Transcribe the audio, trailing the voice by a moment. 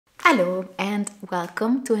Hello and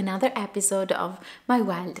welcome to another episode of my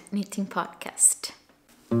Wild Knitting Podcast.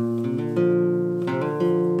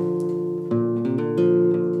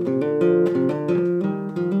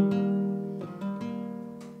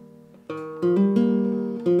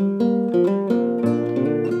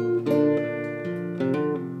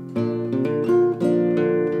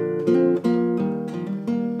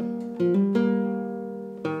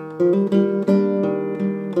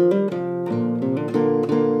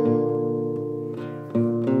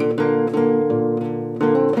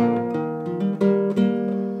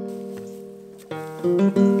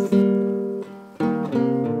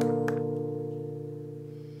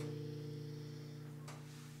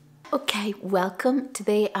 Okay, welcome.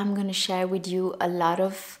 Today I'm going to share with you a lot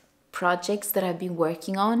of projects that I've been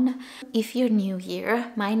working on. If you're new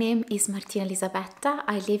here, my name is Martina Elisabetta.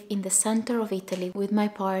 I live in the center of Italy with my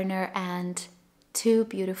partner and two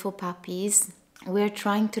beautiful puppies. We're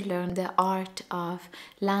trying to learn the art of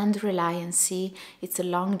land reliancy. It's a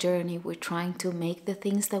long journey. We're trying to make the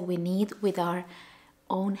things that we need with our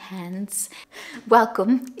own hands.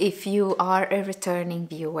 Welcome if you are a returning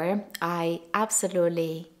viewer. I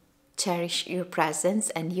absolutely cherish your presence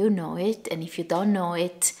and you know it, and if you don't know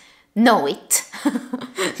it, know it.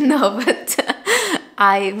 No, but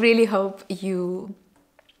I really hope you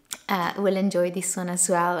will enjoy this one as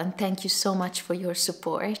well, and thank you so much for your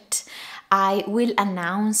support. I will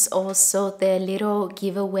announce also the little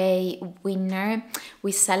giveaway winner.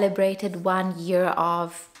 We celebrated 1 year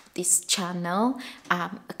of this channel a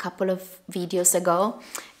couple of videos ago,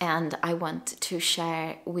 and I want to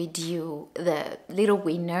share with you the little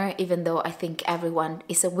winner. Even though I think everyone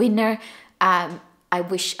is a winner, I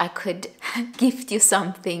wish I could gift you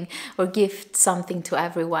something or gift something to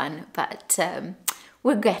everyone, but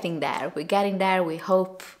we're getting there. We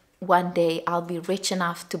hope one day I'll be rich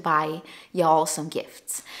enough to buy y'all some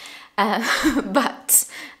gifts. But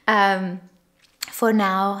for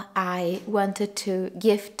now, I wanted to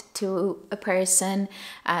gift to a person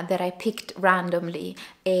that I picked randomly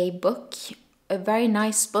a book, a very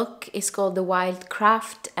nice book. It's called The Wild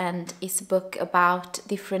Craft, and it's a book about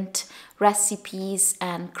different recipes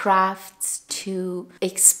and crafts to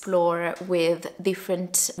explore with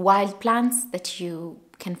different wild plants that you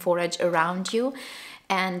can forage around you.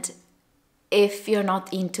 And if you're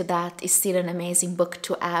not into that, it's still an amazing book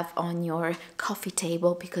to have on your coffee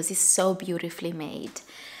table because it's so beautifully made.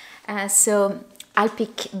 So I'll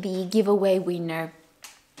pick the giveaway winner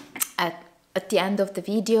at the end of the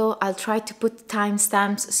video. I'll try to put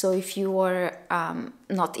timestamps, so if you are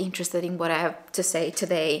not interested in what I have to say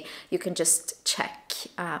today, you can just check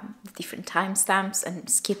different timestamps and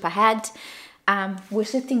skip ahead. We're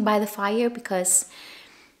sitting by the fire because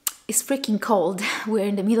it's freaking cold. We're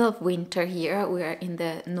in the middle of winter here. We're in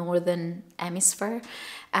the northern hemisphere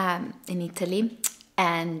in Italy,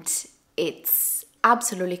 and it's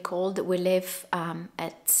absolutely cold. We live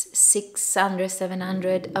at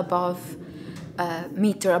 700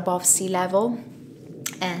 meter above sea level,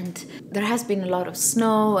 and there has been a lot of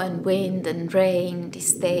snow and wind and rain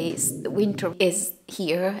these days. The winter is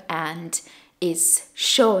here and is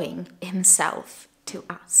showing himself to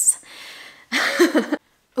us.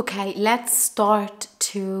 Okay, let's start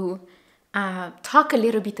to talk a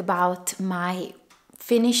little bit about my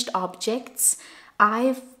finished objects.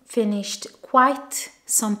 I've finished quite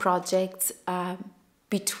some projects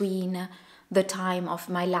between the time of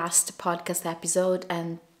my last podcast episode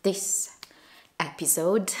and this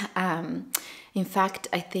episode. In fact,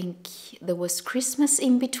 I think there was Christmas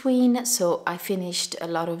in between, so I finished a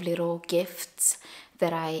lot of little gifts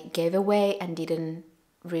that I gave away and didn't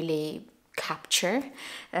really capture.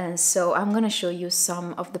 And so I'm going to show you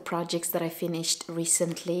some of the projects that I finished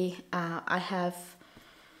recently. I have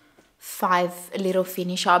 5 little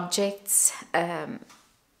finish objects.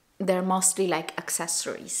 They're mostly like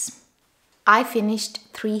accessories. I finished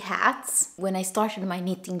 3 hats. When I started my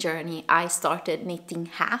knitting journey, I started knitting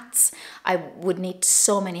hats. I would knit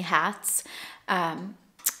so many hats,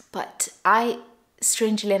 but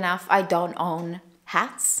strangely enough, I don't own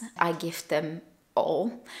hats. I gift them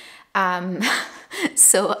all.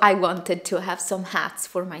 So I wanted to have some hats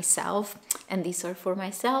for myself, and these are for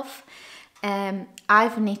myself.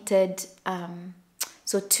 I've knitted,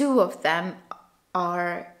 so 2 of them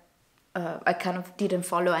are, I kind of didn't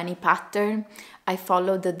follow any pattern. I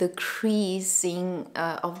followed the decreasing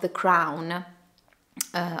of the crown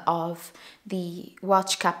of the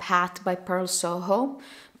watch cap hat by Pearl Soho,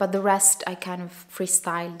 but the rest I kind of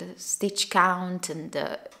freestyled. The stitch count and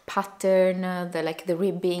the pattern, the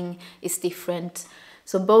ribbing is different.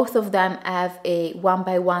 So both of them have a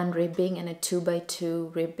 1x1 ribbing and a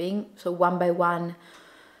 2x2 ribbing. So 1x1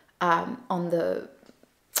 on the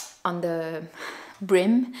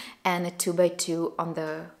brim and a 2x2 on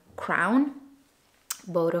the crown,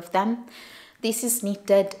 both of them. This is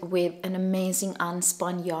knitted with an amazing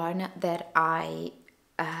unspun yarn that I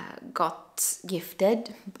got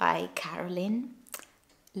gifted by Caroline.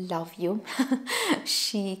 Love you.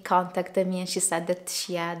 She contacted me and she said that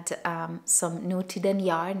she had some Nutiden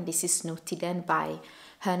yarn. This is Nutiden by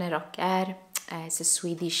Höner och Är. It's a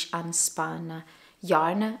Swedish unspun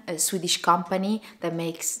yarn, a Swedish company that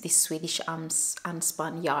makes this Swedish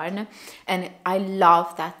unspun yarn, and I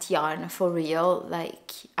love that yarn for real.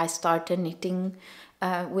 Like, I started knitting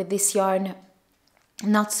with this yarn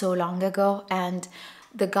not so long ago, and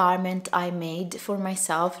the garment I made for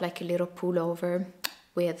myself, like a little pullover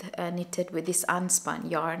with knitted with this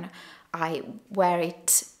unspun yarn, I wear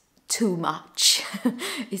it too much.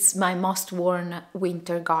 It's my most worn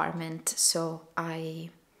winter garment, so I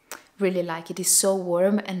really like it. It's so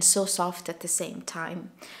warm and so soft at the same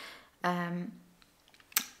time.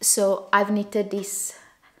 So I've knitted this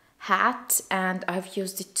hat and I've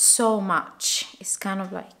used it so much. It's kind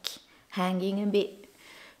of like hanging a bit,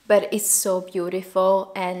 but it's so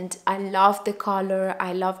beautiful and I love the color.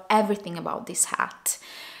 I love everything about this hat.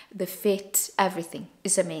 The fit, everything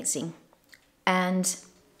is amazing. And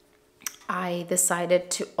I decided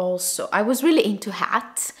to also, I was really into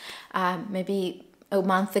hats. Maybe a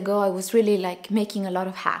month ago I was really like making a lot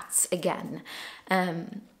of hats again.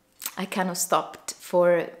 I kind of stopped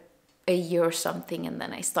for a year or something and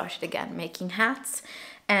then I started again making hats.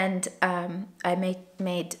 And I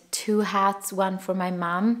made 2 hats, one for my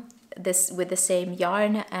mom, this with the same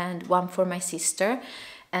yarn, and one for my sister.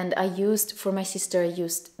 And for my sister, I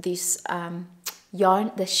used this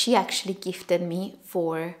yarn that she actually gifted me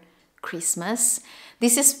for Christmas.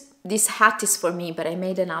 This hat is for me, but I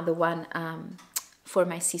made another one for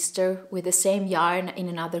my sister with the same yarn in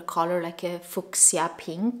another color, like a fuchsia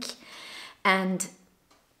pink. And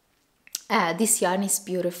this yarn is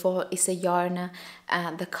beautiful. It's a yarn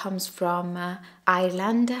that comes from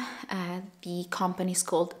Ireland. The company is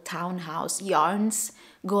called Townhouse Yarns.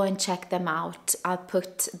 Go and check them out. I'll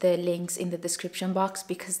put the links in the description box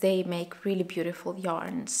because they make really beautiful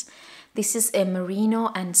yarns. This is a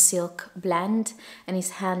merino and silk blend and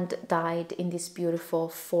is hand dyed in this beautiful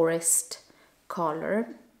forest color.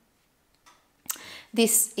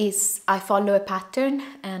 This is, I follow a pattern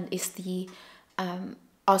and it's the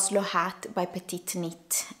Oslo hat by Petite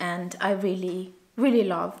Knit, and I really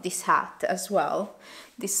love this hat as well.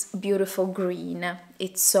 This beautiful green.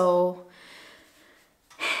 It's so,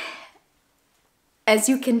 as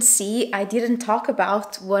you can see, I didn't talk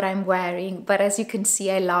about what I'm wearing, but as you can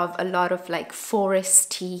see, I love a lot of like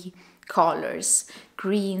foresty colors,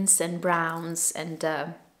 greens and browns, and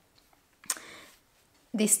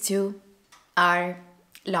these two are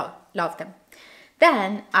love them.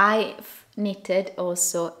 Then I've knitted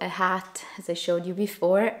also a hat, as I showed you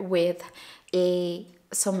before, with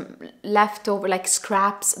some leftover like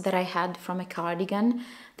scraps that I had from a cardigan.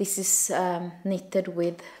 This is knitted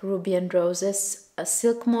with Ruby and Roses, a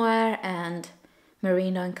silk mohair and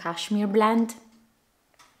merino and cashmere blend,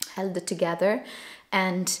 held it together.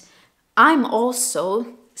 And I'm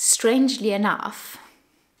also, strangely enough,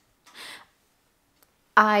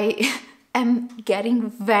 I am getting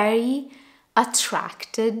very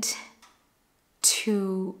attracted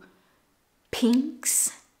to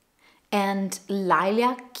pinks and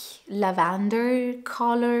lilac, lavender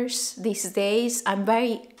colors these days. I'm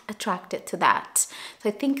very attracted to that. So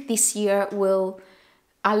I think this year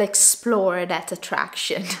I'll explore that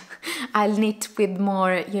attraction. I'll knit with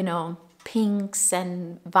more, pinks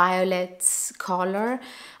and violets color.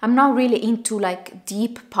 I'm not really into like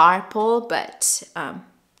deep purple, but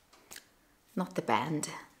not the band,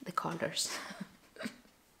 the colors.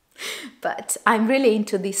 But I'm really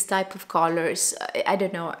into this type of colors. I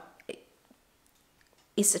don't know.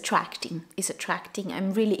 It's attracting.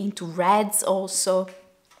 I'm really into reds also.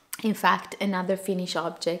 In fact, another Finnish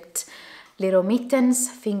object, little mittens,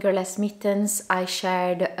 fingerless mittens. I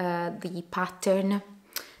shared the pattern.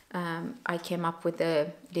 I came up with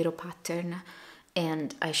a little pattern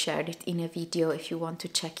and I shared it in a video if you want to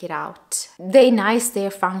check it out. They're nice,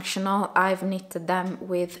 they're functional. I've knitted them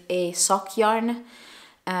with a sock yarn.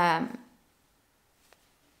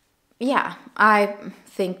 Yeah, I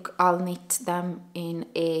think I'll knit them in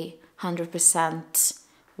a 100%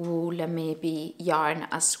 wool and maybe yarn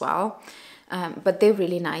as well. But they're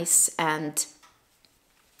really nice, and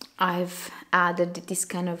I've added this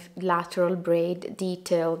kind of lateral braid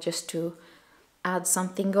detail just to add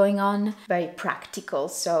something going on. Very practical,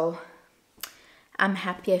 so I'm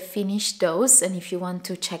happy I finished those, and if you want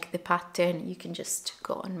to check the pattern, you can just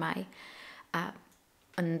go on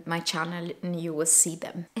my channel and you will see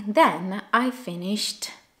them. And then I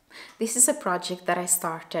finished, this is a project that I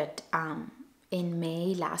started in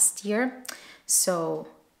May last year. So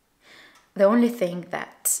the only thing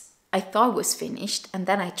that I thought was finished, and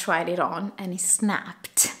then I tried it on and it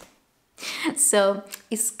snapped. So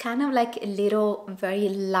it's kind of like a little very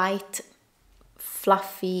light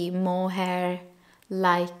fluffy mohair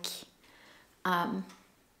like kind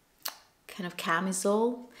of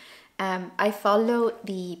camisole. I follow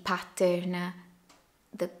the pattern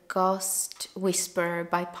The Ghost Whisperer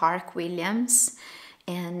by Park Williams,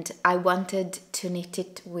 and I wanted to knit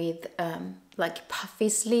it with like puffy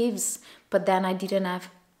sleeves, but then I didn't have,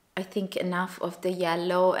 I think, enough of the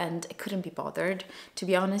yellow, and I couldn't be bothered, to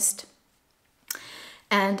be honest.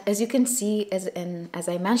 And as you can see, as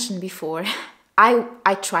I mentioned before,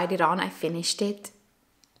 I tried it on, I finished it.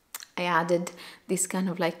 I added this kind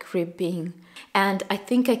of like ribbing, and I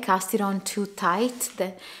think I cast it on too tight.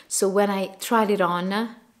 So when I tried it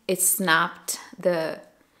on, it snapped, the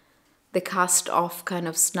cast off kind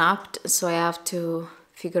of snapped. So I have to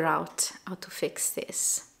figure out how to fix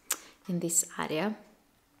this in this area.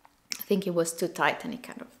 I think it was too tight and it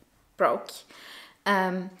kind of broke.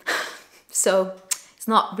 So it's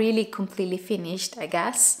not really completely finished, I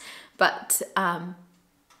guess, but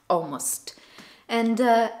almost. And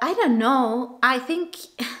I don't know, I think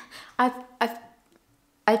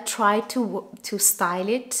I tried to style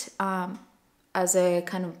it as a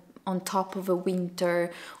kind of on top of a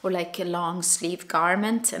winter or like a long sleeve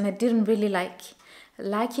garment, and I didn't really like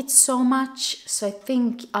it so much. So I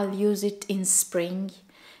think I'll use it in spring,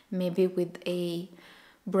 maybe with a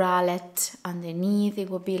bralette underneath. It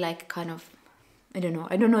will be like kind of, I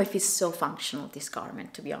don't know if it's so functional, this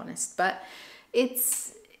garment, to be honest, but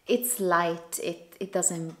it's light, it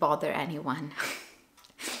doesn't bother anyone.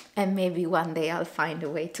 And maybe one day I'll find a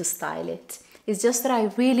way to style it. It's just that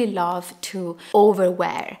I really love to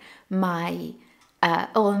overwear my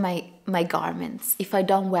all my garments. If I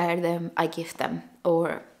don't wear them, I gift them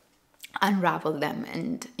or unravel them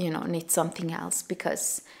and, you know, knit something else,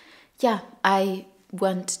 because yeah, I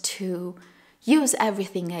want to use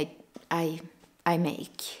everything I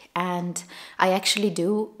make, and I actually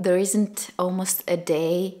do. There isn't almost a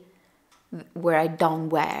day where I don't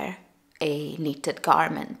wear a knitted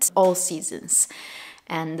garment, all seasons,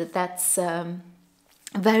 and that's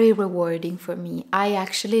very rewarding for me. I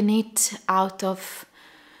actually knit out of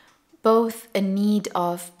both a need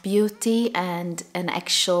of beauty and an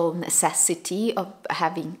actual necessity of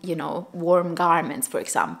having, you know, warm garments, for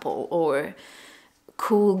example, or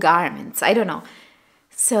cool garments, I don't know.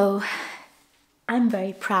 So I'm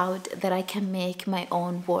very proud that I can make my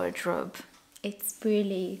own wardrobe. It's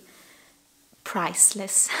really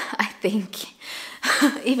priceless, I think.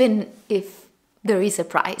 Even if there is a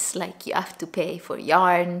price, like you have to pay for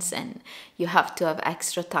yarns and you have to have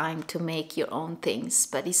extra time to make your own things,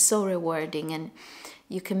 but it's so rewarding and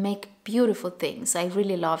you can make beautiful things. I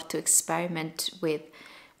really love to experiment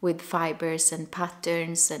with fibers and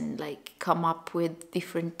patterns and like come up with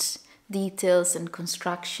different details and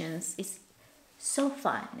constructions. It's so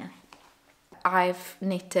fun. I've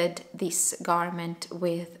knitted this garment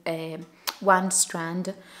with one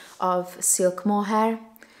strand of silk mohair.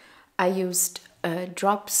 I used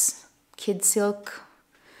drops, kid silk.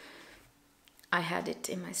 I had it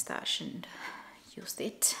in my stash and used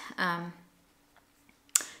it.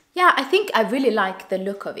 Yeah, I think I really like the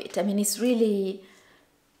look of it. I mean, it's really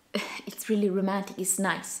romantic. It's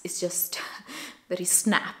nice. It's just that it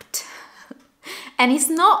snapped. And it's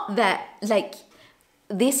not that, like,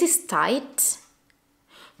 this is tight,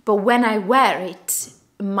 but when I wear it,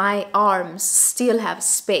 my arms still have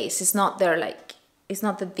space. It's not there, like, it's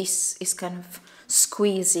not that this is kind of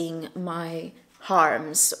squeezing my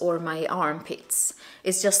arms or my armpits.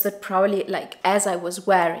 It's just that probably, like, as I was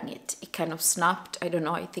wearing it, it kind of snapped. I don't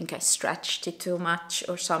know, I think I stretched it too much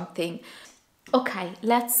or something. Okay,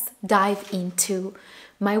 let's dive into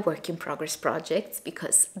my work in progress projects,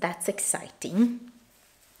 because that's exciting.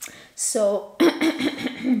 So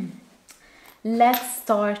let's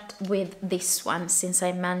start with this one, since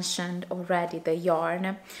I mentioned already the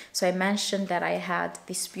yarn. So I mentioned that I had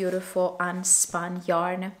this beautiful unspun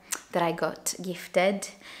yarn that I got gifted.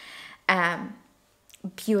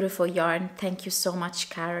 Beautiful yarn. Thank you so much,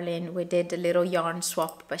 Caroline. We did a little yarn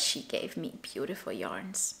swap, but she gave me beautiful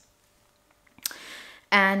yarns.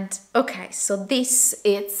 And okay, so this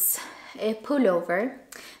is a pullover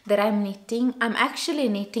that I'm knitting. I'm actually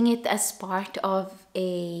knitting it as part of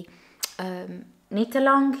a knit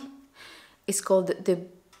along. It's called the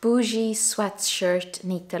bougie sweatshirt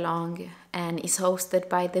knit along, and is hosted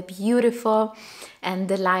by the beautiful and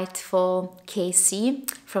delightful Casey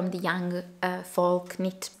from the Young Folk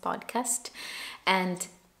Knit podcast. And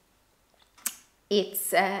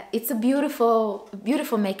it's a beautiful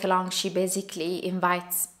make along. She basically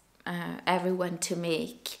invites everyone to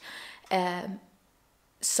make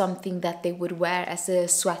something that they would wear as a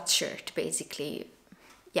sweatshirt, basically.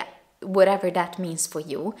 Yeah, whatever that means for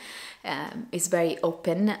you. It's very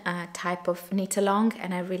open type of knit along,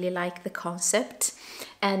 and I really like the concept.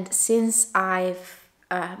 And since I've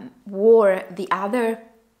wore the other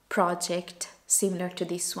project similar to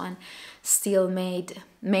this one, still made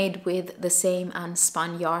with the same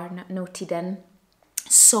unspun yarn, Notiden,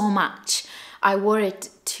 so much. I wore it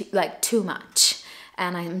too much,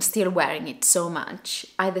 and I'm still wearing it so much.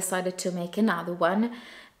 I decided to make another one.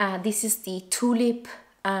 This is the Tulip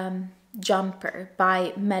jumper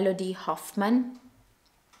by Melody Hoffman.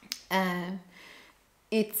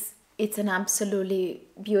 It's an absolutely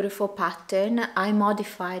beautiful pattern. I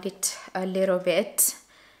modified it a little bit,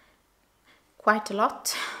 quite a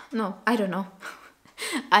lot. No, I don't know.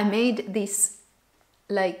 I made this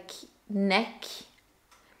neck,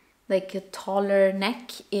 like a taller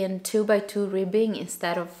neck in 2x2 ribbing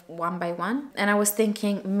instead of 1x1. And I was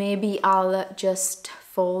thinking maybe I'll just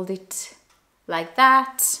fold it like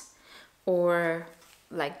that, or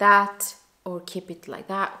like that, or keep it like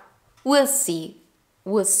that. We'll see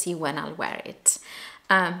when I'll wear it.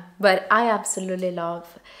 But I absolutely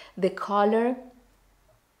love the color.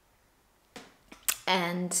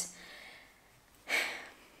 And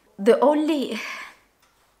the only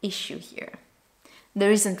issue here,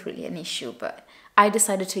 there isn't really an issue, but I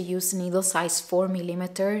decided to use needle size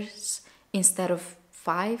 4mm instead of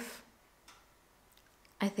 5.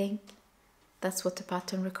 I think that's what the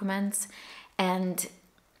pattern recommends. And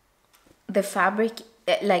the fabric,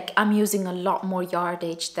 I'm using a lot more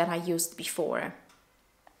yardage than I used before.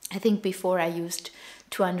 I think before I used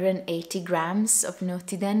 280 grams of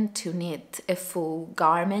Notiden to knit a full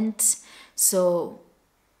garment. So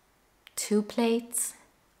 2 plates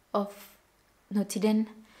of Notiden,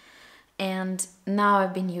 and now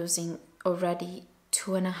I've been using already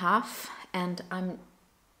 2.5, and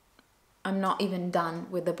I'm not even done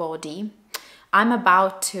with the body. I'm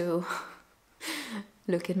about to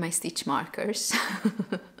look at my stitch markers.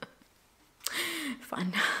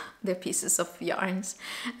 Fun, they're pieces of yarns.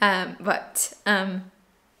 But I'm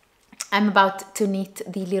about to knit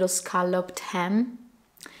the little scalloped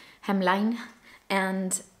hemline,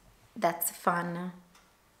 and that's a fun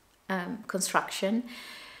construction.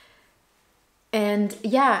 And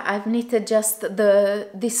yeah, I've knitted just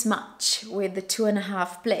this much with the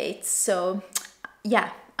 2.5 plates. So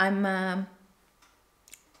yeah, I'm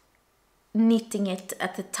knitting it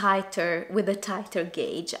with a tighter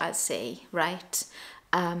gauge, I'll say, right?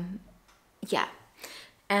 Yeah.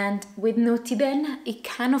 And with Notiden, it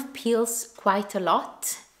kind of peels quite a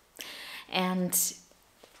lot, and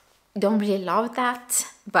don't really love that,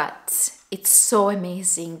 but it's so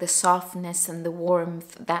amazing, the softness and the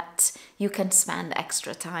warmth, that you can spend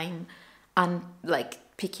extra time on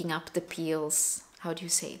picking up the peels. How do you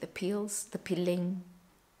say the peels? The peeling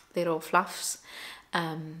little fluffs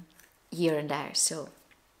here and there, so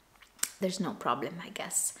there's no problem, I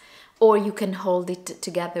guess. Or you can hold it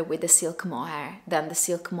together with the silk mohair. Then the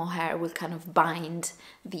silk mohair will kind of bind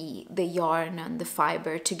the yarn and the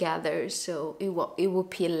fiber together, so it will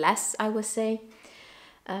peel less, I would say.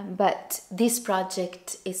 But this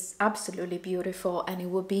project is absolutely beautiful, and it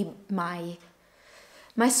will be my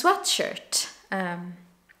sweatshirt.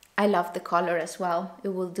 I love the color as well. It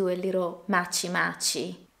will do a little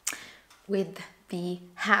matchy with the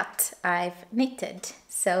hat I've knitted,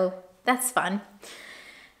 so that's fun.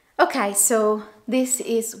 Okay, so this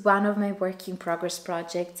is one of my work in progress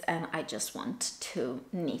projects, and I just want to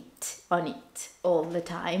knit on it all the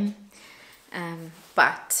time.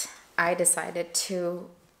 But I decided to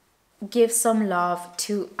give some love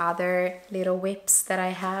to other little whips that I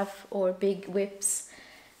have, or big whips.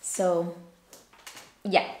 So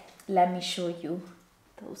yeah, let me show you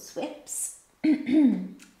those whips.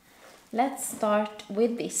 Let's start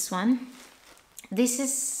with this one. This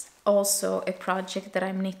is also a project that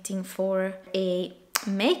I'm knitting for a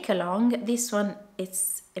make-along. This one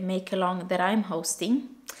is a make-along that I'm hosting,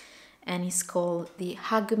 and it's called the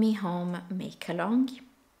Hug Me Home Make-Along.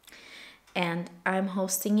 And I'm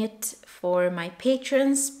hosting it for my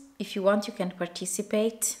patrons. If you want, you can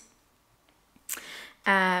participate.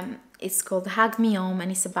 It's called Hug Me Home,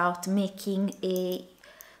 and it's about making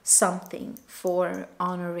something for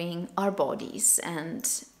honoring our bodies and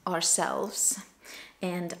ourselves.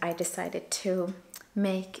 And I decided to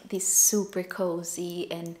make this super cozy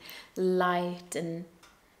and light and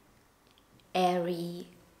airy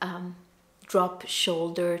drop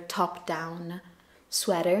shoulder top down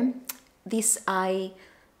sweater. This I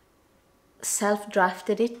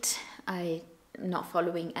self-drafted it. I'm not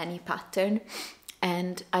following any pattern,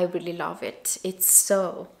 and I really love it. It's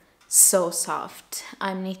so soft.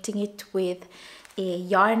 I'm knitting it with a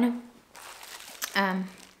yarn.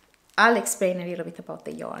 I'll explain a little bit about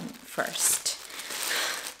the yarn first.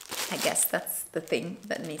 I guess that's the thing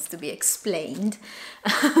that needs to be explained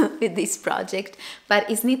with this project. But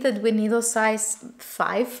it's knitted with needle size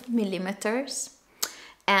 5 millimeters,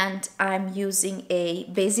 and I'm using a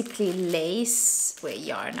basically lace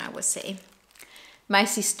yarn, I would say. My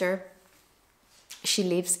sister, she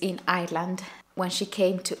lives in Ireland. When she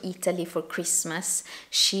came to Italy for Christmas,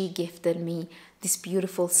 she gifted me these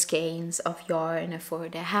beautiful skeins of yarn for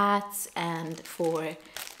the hats and for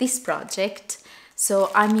this project.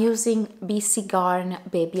 So I'm using BC Garn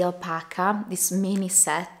Baby Alpaca, this mini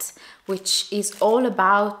set, which is all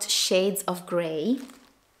about shades of grey,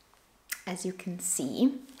 as you can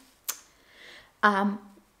see.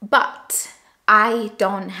 But I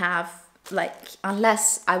don't have,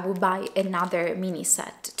 unless I will buy another mini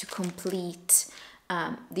set to complete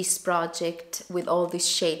this project with all these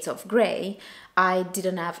shades of grey, I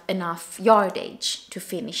didn't have enough yardage to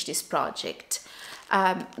finish this project.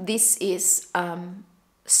 This is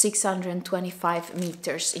 625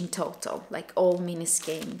 meters in total, like all mini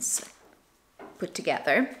skeins put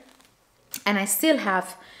together. And I still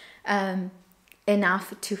have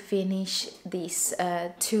enough to finish these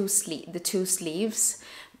the two sleeves,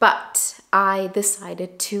 but I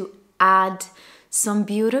decided to add some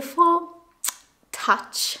beautiful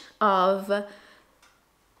touch of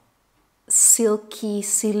silky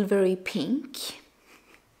silvery pink.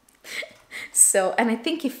 So, and I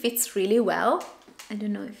think it fits really well. I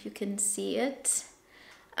don't know if you can see it.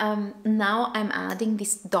 Now I'm adding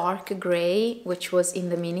this dark gray, which was in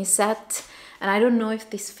the mini set, and I don't know if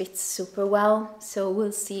this fits super well, so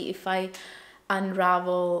we'll see if I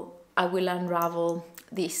will unravel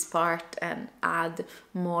this part and add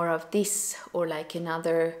more of this, or like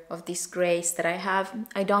another of these grays that I have.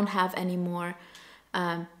 I don't have any more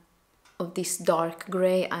of this dark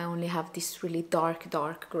gray. I only have this really dark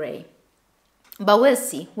gray. But we'll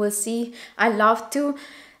see. I love to,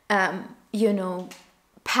 you know,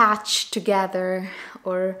 patch together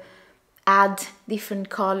or add different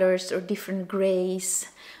colors or different grays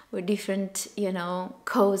or different, you know,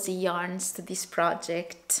 cozy yarns to this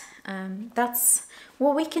project. That's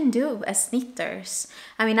what we can do as knitters.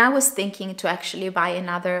 I mean, I was thinking to actually buy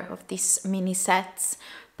another of these mini sets,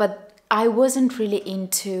 but I wasn't really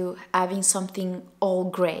into having something all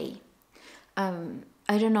gray.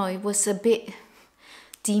 I don't know, it was a bit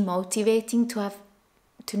demotivating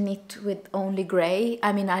to knit with only gray.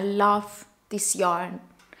 I mean, I love this yarn.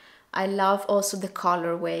 I love also the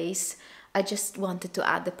colorways. I just wanted to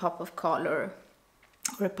add a pop of color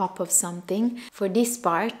or a pop of something. For this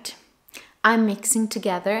part, I'm mixing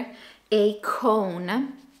together a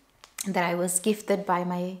cone that I was gifted by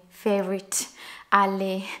my favorite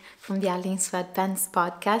Ali from the Ali in Sweatpants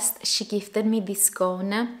podcast. She gifted me this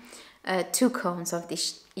cone, 2 cones of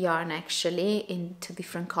this yarn actually, in 2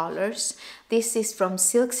 different colors. This is from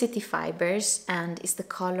Silk City Fibers and is the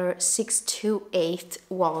color 628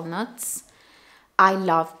 Walnuts. I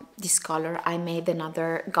love this color. I made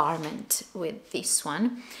another garment with this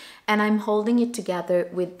one, and I'm holding it together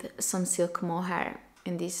with some silk mohair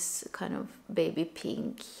in this kind of baby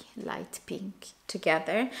pink, light pink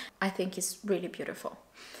together. I think it's really beautiful.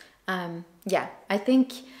 Yeah, I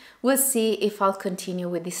think we'll see if I'll continue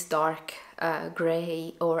with this dark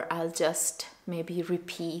gray, or I'll just maybe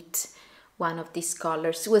repeat one of these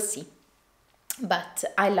colors. We'll see. But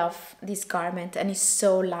I love this garment, and it's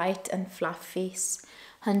so light and fluffy. It's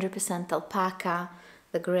 100% alpaca,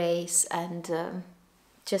 the grays, and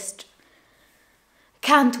just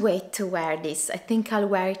can't wait to wear this. I think I'll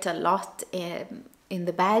wear it a lot in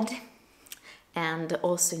the bed, and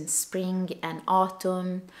also in spring and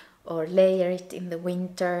autumn, or layer it in the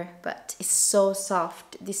winter. But it's so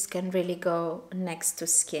soft, this can really go next to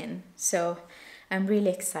skin. So I'm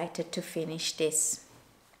really excited to finish this.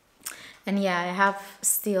 And yeah, I have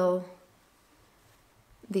still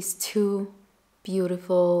these 2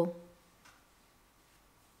 beautiful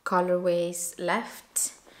colorways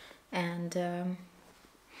left, and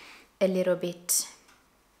a little bit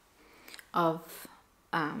of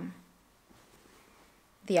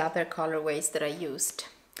the other colorways that I used.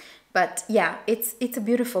 But yeah, it's a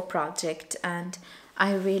beautiful project, and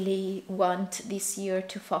I really want this year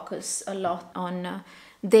to focus a lot on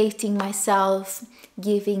dating myself,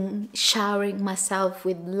 showering myself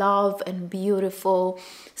with love and beautiful,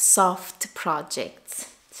 soft projects.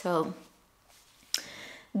 So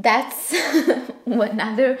that's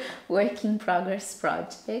another work in progress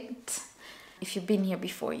project. If you've been here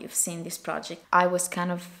before, you've seen this project. I was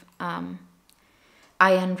kind of,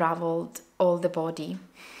 I unraveled all the body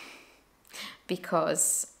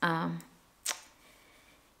because,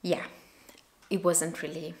 yeah, it wasn't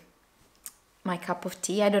really my cup of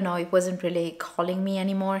tea. I don't know, it wasn't really calling me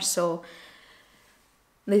anymore. So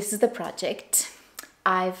this is the project.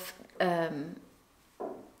 I've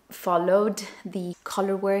followed the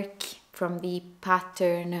color work from the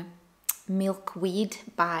pattern Milkweed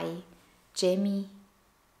by Jamie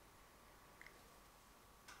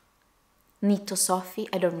Nito Sophie.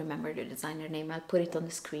 I don't remember the designer name. I'll put it on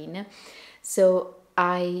the screen. So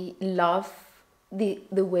I love the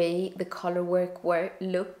way the color work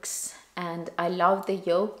looks, and I love the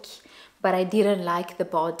yoke, but I didn't like the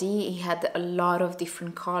body. It had a lot of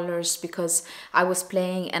different colors because I was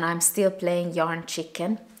playing, and I'm still playing yarn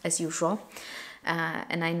chicken as usual,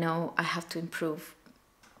 and I know I have to improve.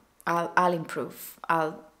 I'll improve.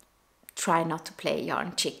 I'll try not to play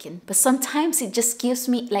yarn chicken, but sometimes it just gives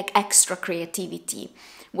me like extra creativity.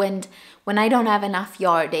 When I don't have enough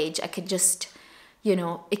yardage, I can just, you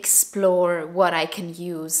know, explore what I can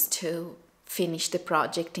use to finish the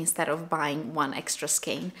project instead of buying one extra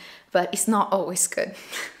skein. But it's not always good.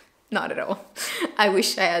 Not at all. I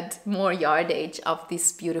wish I had more yardage of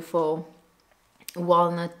this beautiful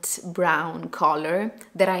walnut brown color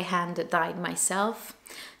that I hand dyed myself.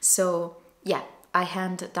 So yeah, I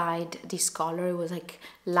hand dyed this color. It was like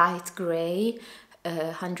light gray,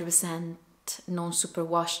 100%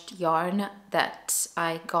 non-superwashed yarn that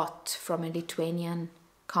I got from a Lithuanian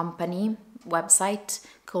company website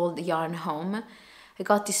called Yarn Home. I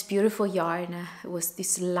got this beautiful yarn. It was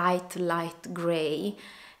this light gray,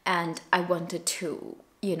 and I wanted to,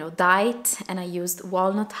 you know, dye it, and I used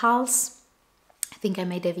walnut hulls. I think I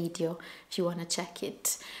made a video if you want to check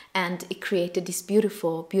it, and it created this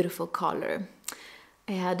beautiful color.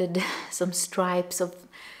 I added some stripes of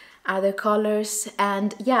other colors,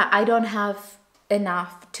 and yeah, I don't have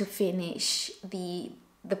enough to finish the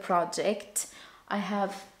project. I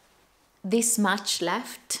have this much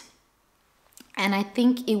left, and I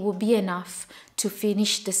think it will be enough to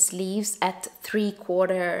finish the sleeves at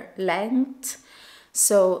 3/4 length.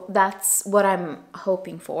 So that's what I'm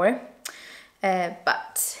hoping for.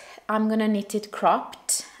 But I'm gonna knit it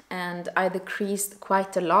cropped, and I decreased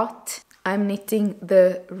quite a lot. I'm knitting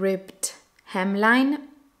the ribbed hemline,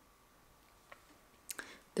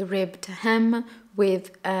 the ribbed hem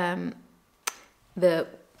with the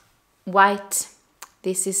white.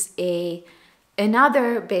 This is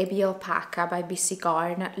another baby alpaca by BC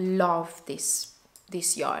Garn. Love this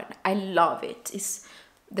yarn. I love it. It's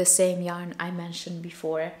the same yarn I mentioned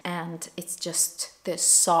before, and it's just the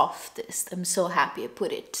softest. I'm so happy I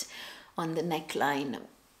put it on the neckline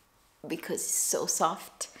because it's so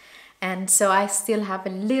soft. And so I still have a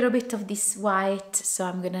little bit of this white, so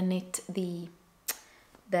I'm gonna knit the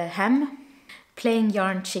hem, playing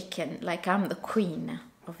yarn chicken like I'm the queen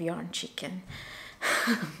of yarn chicken.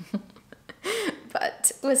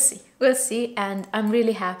 But we'll see, and I'm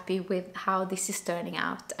really happy with how this is turning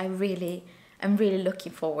out. I'm really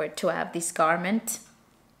looking forward to have this garment,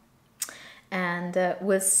 and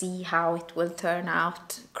we'll see how it will turn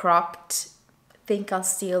out cropped. I think I'll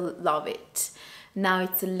still love it. Now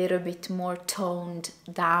it's a little bit more toned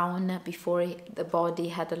down. Before the body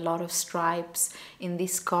had a lot of stripes in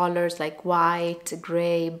these colors like white,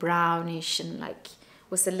 gray, brownish, and like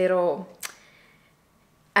was a little,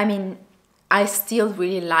 I mean, I still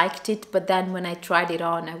really liked it, but then when I tried it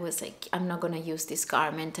on, I was like, I'm not gonna use this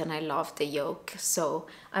garment, and I love the yoke. So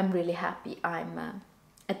I'm really happy I'm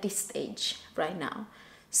at this stage right now.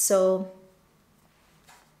 So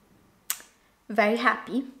very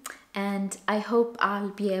happy, and I hope I'll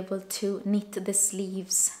be able to knit the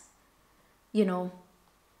sleeves, you know,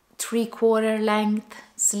 3/4 length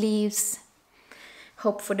sleeves.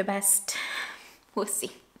 Hope for the best. We'll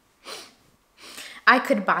see. I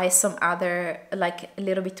could buy some other, like a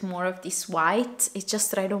little bit more of this white. It's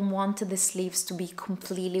just that I don't want the sleeves to be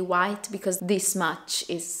completely white, because this much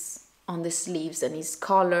is on the sleeves and is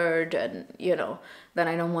colored, and you know, then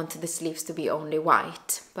I don't want the sleeves to be only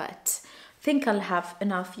white. But I think I'll have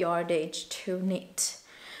enough yardage to knit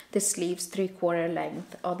the sleeves 3/4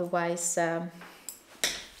 length. Otherwise,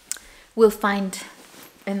 we'll find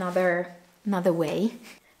another way.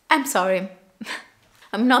 I'm sorry.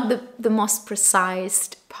 I'm not the most precise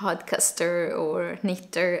podcaster or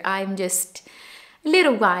knitter. I'm just a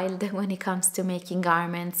little wild when it comes to making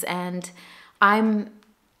garments, and I'm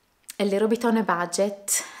a little bit on a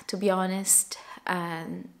budget, to be honest,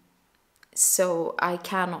 and so I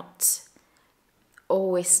cannot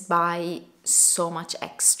always buy so much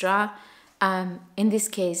extra. In this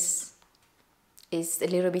case, is a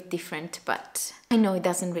little bit different, but I know it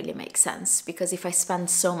doesn't really make sense, because if I spend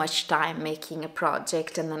so much time making a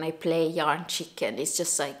project and then I play yarn chicken, it's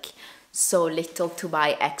just like so little to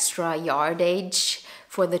buy extra yardage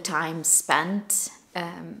for the time spent.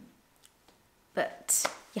 But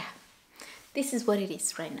yeah, this is what it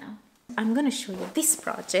is right now. I'm gonna show you this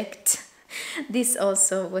project. This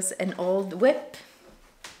also was an old whip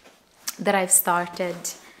that I've started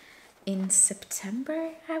in September,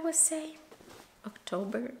 I would say,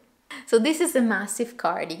 October. So this is a massive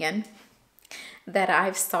cardigan that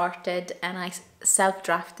I've started, and I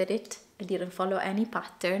self-drafted it. I didn't follow any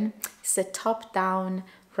pattern. It's a top-down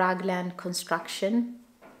raglan construction,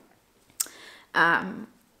 and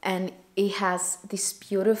it has these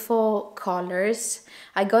beautiful colors.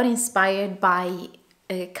 I got inspired by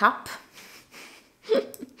a cup,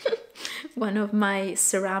 one of my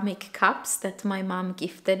ceramic cups that my mom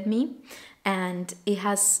gifted me, and it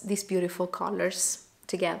has these beautiful colors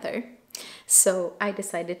together. So I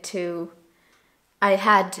decided to, I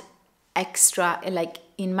had extra, like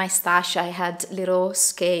in my stash I had little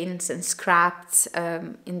skeins and scraps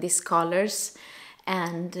in these colors,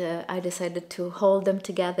 and I decided to hold them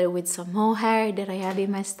together with some mohair that I had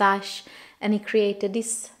in my stash, and it created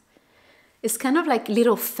this, it's kind of like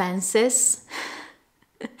little fences.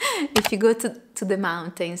 If you go to the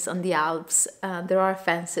mountains on the Alps, there are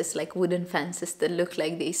fences, like wooden fences that look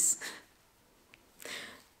like this.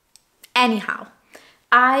 Anyhow,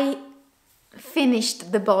 I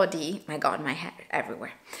finished the body. My God, my hair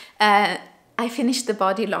everywhere. I finished the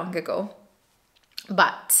body long ago,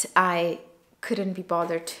 but I couldn't be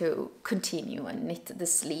bothered to continue and knit the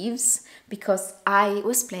sleeves because I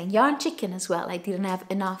was playing yarn chicken as well. I didn't have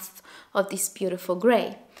enough of this beautiful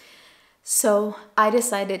gray. So I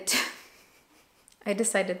decided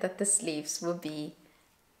that the sleeves would be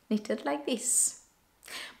knitted like this.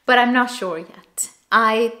 But I'm not sure yet.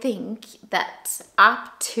 I think that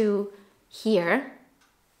up to here,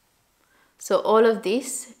 so all of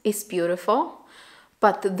this is beautiful,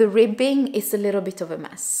 but the ribbing is a little bit of a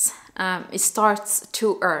mess. It starts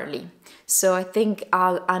too early. So I think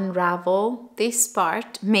I'll unravel this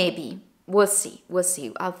part, maybe. We'll see, we'll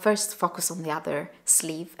see. I'll first focus on the other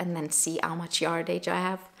sleeve and then see how much yardage I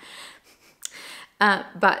have.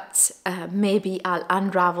 But maybe I'll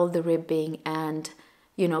unravel the ribbing and,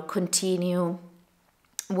 you know, continue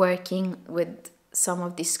working with some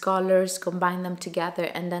of these colors, combine them together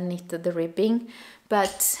and then knit the ribbing.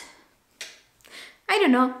 But I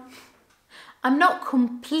don't know. I'm not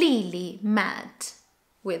completely mad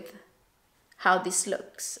with how this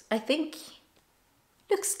looks. I think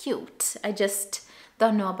looks cute. I just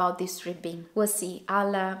don't know about this ribbing. We'll see.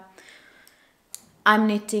 I'm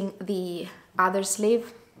knitting the other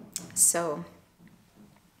sleeve, so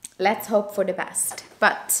let's hope for the best.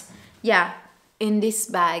 But yeah, in this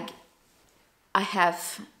bag I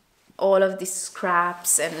have all of these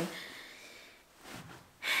scraps, and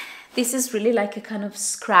this is really like a kind of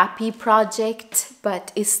scrappy project,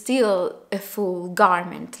 but it's still a full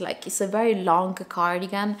garment. Like, it's a very long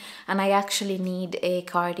cardigan, and I actually need a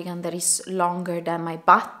cardigan that is longer than my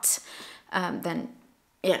butt.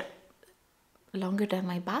 Longer than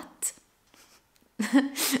my butt.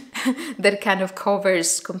 That kind of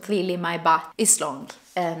covers completely my butt. It's long,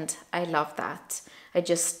 and I love that. I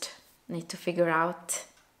just need to figure out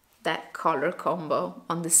that color combo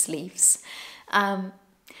on the sleeves.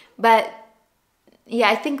 But yeah,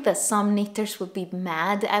 I think that some knitters would be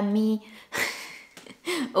mad at me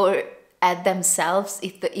or at themselves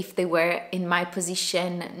if they were in my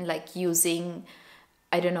position, like using,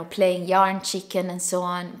 I don't know, playing yarn chicken and so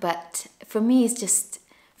on. But for me, it's just,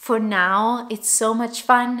 for now, it's so much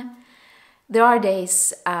fun. There are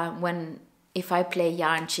days when if I play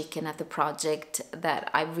yarn chicken at the project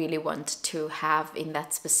that I really want to have in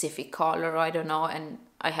that specific color, I don't know, and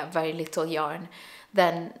I have very little yarn,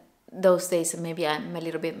 then those days maybe I'm a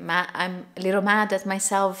little mad at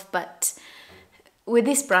myself. But with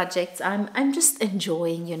this project, I'm just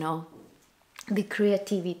enjoying, you know, the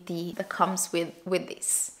creativity that comes with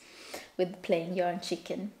this, with playing yarn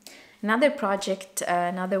chicken. Another project,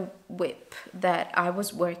 another whip that I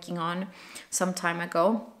was working on some time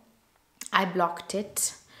ago, I blocked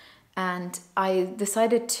it and I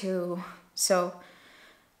decided to, so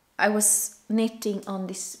I was knitting on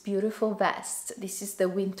this beautiful vest. This is the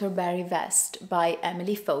Winterberry vest by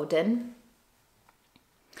Emily Foden.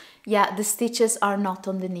 Yeah, the stitches are not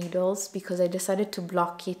on the needles because I decided to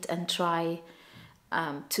block it and try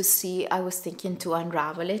to see. I was thinking to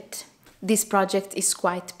unravel it. This project is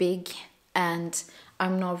quite big and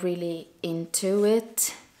I'm not really into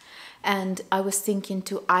it. And I was thinking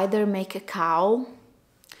to either make a cowl,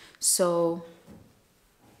 so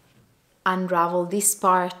unravel this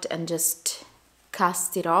part and just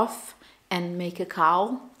cast it off and make a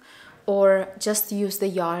cowl, or just use the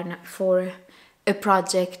yarn for a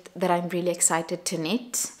project that I'm really excited to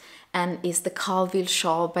knit, and is the Colville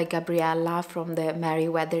shawl by Gabriella from the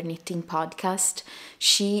Merryweather Knitting podcast.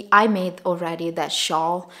 I made already that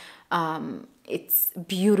shawl. It's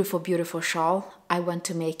beautiful, beautiful shawl. I want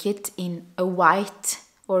to make it in a white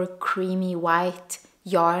or creamy white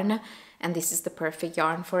yarn, and this is the perfect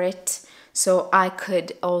yarn for it. So I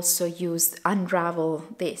could also unravel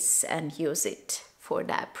this and use it for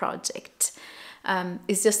that project.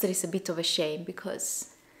 It's just that it's a bit of a shame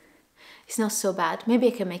because it's not so bad. Maybe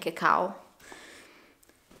I can make a cowl.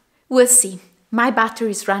 We'll see. My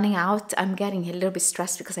battery is running out. I'm getting a little bit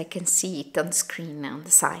stressed because I can see it on screen on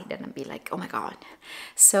the side and I'll be like, oh my God.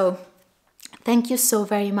 So thank you so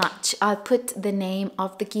very much. I'll put the name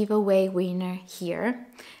of the giveaway winner here,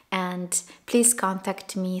 and please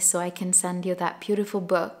contact me so I can send you that beautiful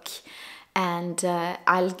book. And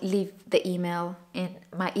I'll leave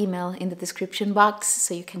my email in the description box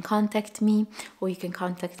so you can contact me, or you can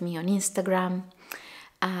contact me on Instagram.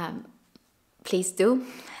 Please do.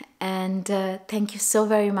 And thank you so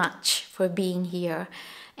very much for being here,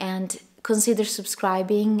 and consider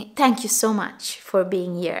subscribing. Thank you so much for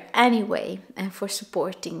being here anyway and for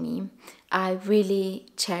supporting me. I really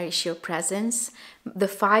cherish your presence. The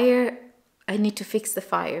fire, I need to fix the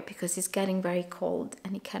fire because it's getting very cold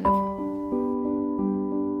and it kind of...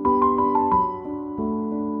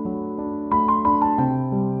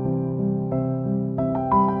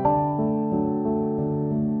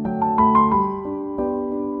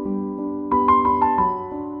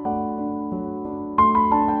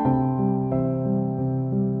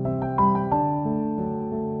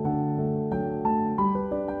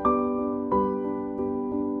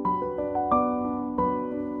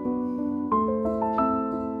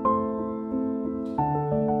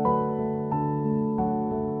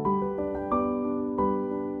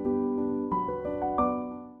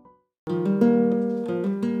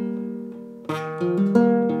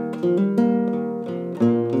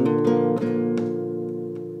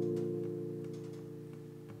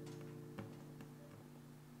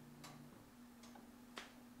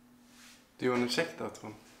 Do you want to check that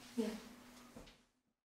one? Yeah.